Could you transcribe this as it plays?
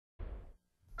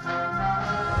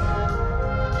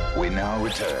now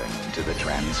return to the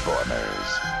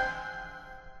Transformers.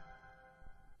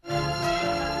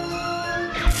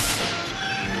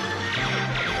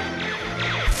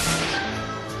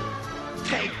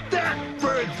 Take that,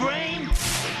 bird brain!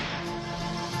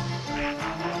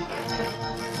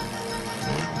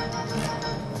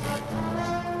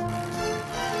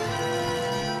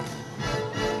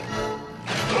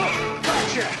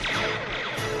 Gotcha!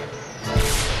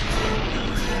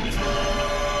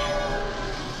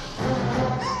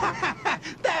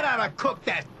 That ought to cook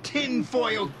that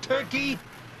tinfoil turkey!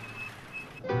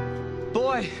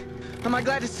 Boy, am I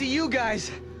glad to see you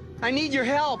guys. I need your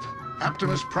help.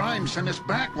 Optimus Prime sent us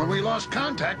back when we lost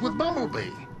contact with Bumblebee.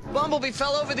 Bumblebee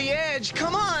fell over the edge.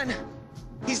 Come on!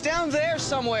 He's down there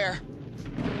somewhere.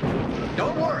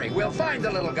 Don't worry, we'll find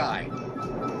the little guy.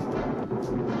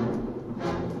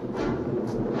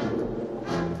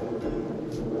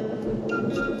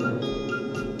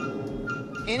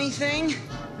 Anything?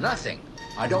 Nothing.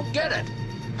 I don't get it.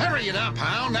 Hurry it up,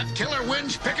 Hound. That killer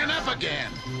wind's picking up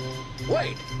again.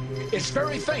 Wait, it's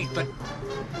very faint, but...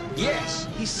 Yes.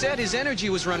 He said his energy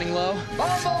was running low.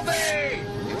 Bumblebee!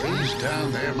 If he's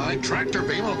down there, my tractor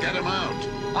beam will get him out.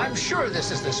 I'm sure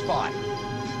this is the spot.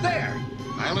 There!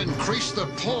 I'll increase the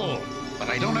pull, but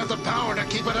I don't have the power to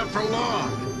keep it up for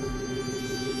long.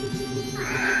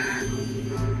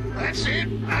 That's it.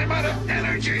 I'm out of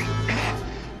energy.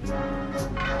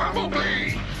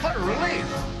 Bumblebee! What a relief!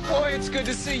 Boy, it's good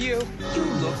to see you. You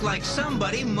look like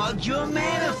somebody mugged your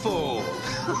manifold.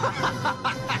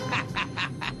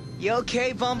 You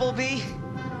okay, Bumblebee?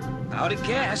 Out of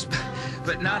gasp,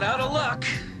 but not out of luck.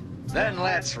 Then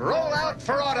let's roll out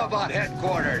for Autobot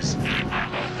headquarters.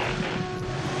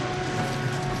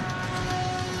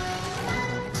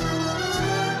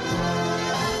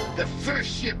 The first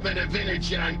shipment of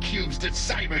Energon cubes to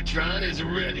Cybertron is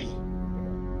ready.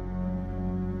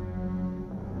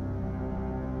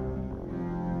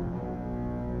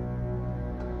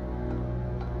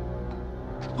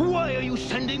 Why are you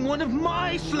sending one of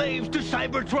my slaves to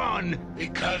Cybertron?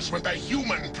 Because with a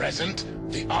human present,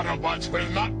 the Autobots will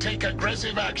not take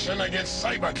aggressive action against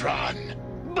Cybertron.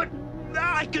 But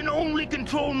I can only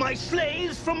control my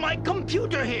slaves from my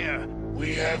computer here.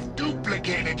 We have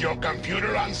duplicated your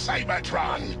computer on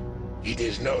Cybertron. It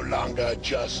is no longer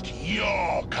just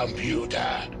your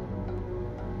computer.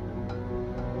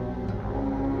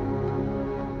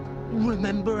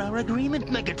 Remember our agreement,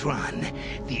 Megatron.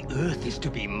 The Earth is to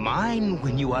be mine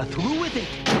when you are through with it.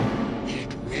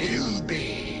 It will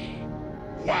be.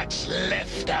 What's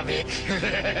left of it.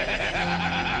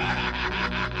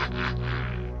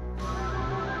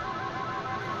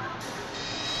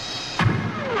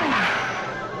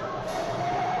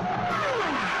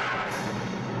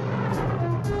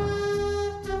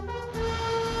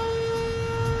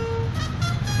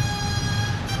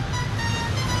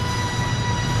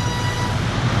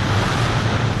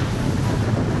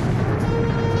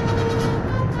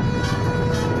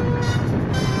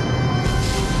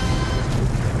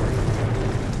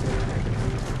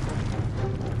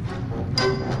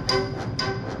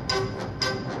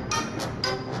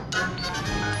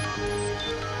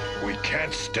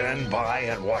 Stand by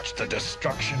and watch the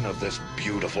destruction of this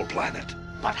beautiful planet.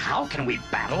 But how can we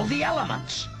battle the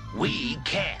elements? We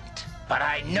can't. But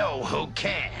I know who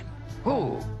can.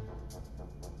 Who?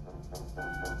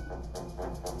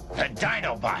 The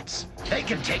Dinobots. They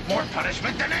can take more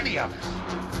punishment than any of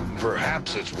us.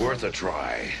 Perhaps it's worth a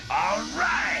try. All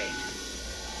right!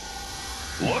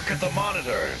 Look at the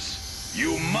monitors.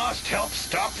 You must help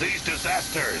stop these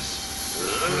disasters.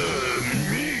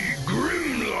 Me,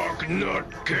 Grimlock,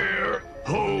 not care.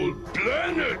 Whole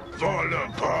planet fall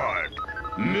apart.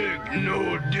 Make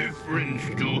no difference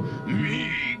to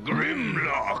me,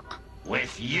 Grimlock.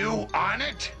 With you on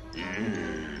it?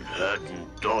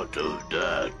 Hadn't thought of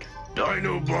that.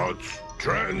 Dinobots,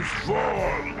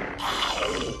 transform!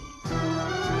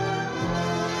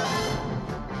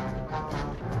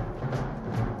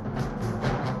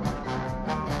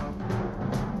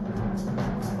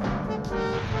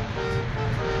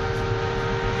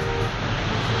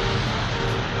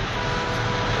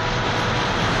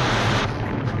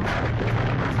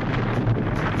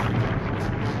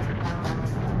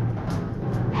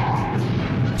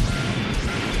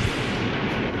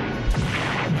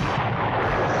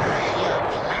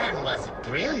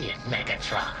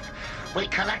 We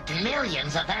collect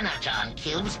millions of Energon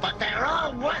cubes, but they're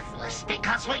all worthless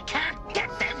because we can't get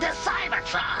them to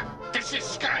Cybertron. This is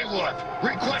Skywarp.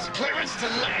 Request clearance to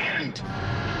land.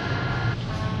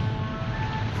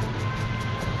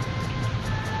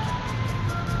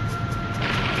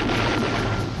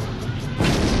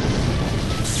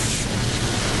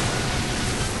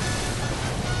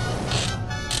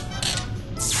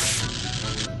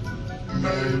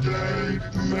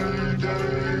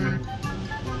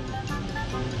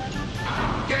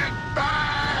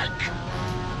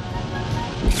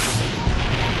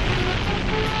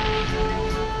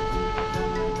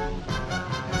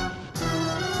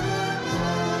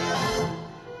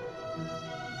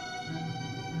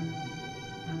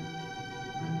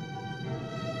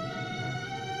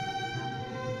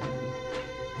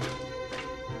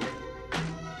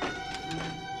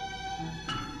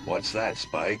 What's that,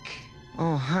 Spike?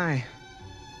 Oh, hi.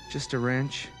 Just a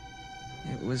wrench.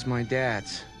 It was my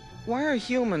dad's. Why are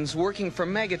humans working for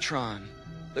Megatron?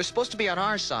 They're supposed to be on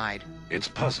our side. It's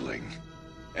puzzling.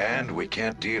 And we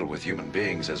can't deal with human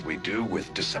beings as we do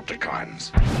with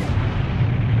Decepticons.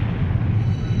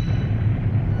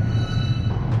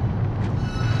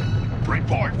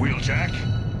 Report, Wheeljack.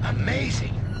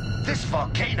 Amazing. This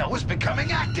volcano is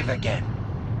becoming active again.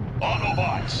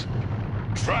 Autobots,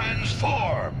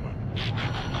 transform!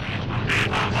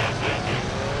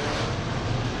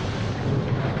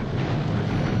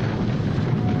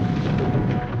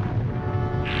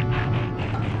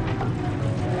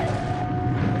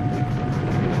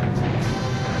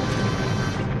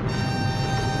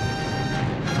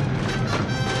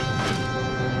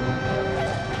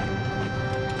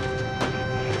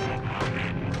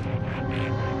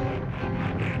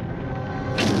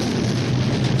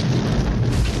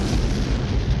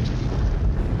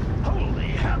 Holy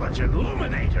halogen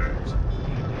illuminators!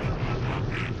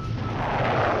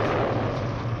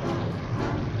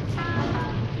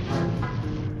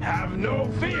 Have no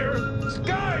fear,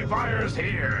 Skyfire's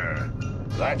here!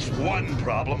 That's one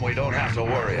problem we don't have to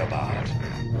worry about.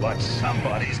 But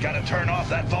somebody's got to turn off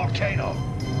that volcano.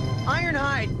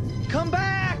 Ironhide, come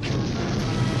back!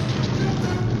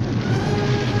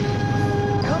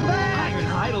 Come back!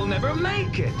 Ironhide will never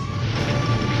make it.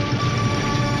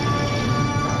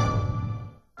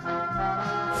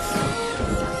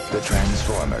 The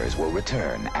Transformers will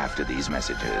return after these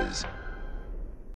messages.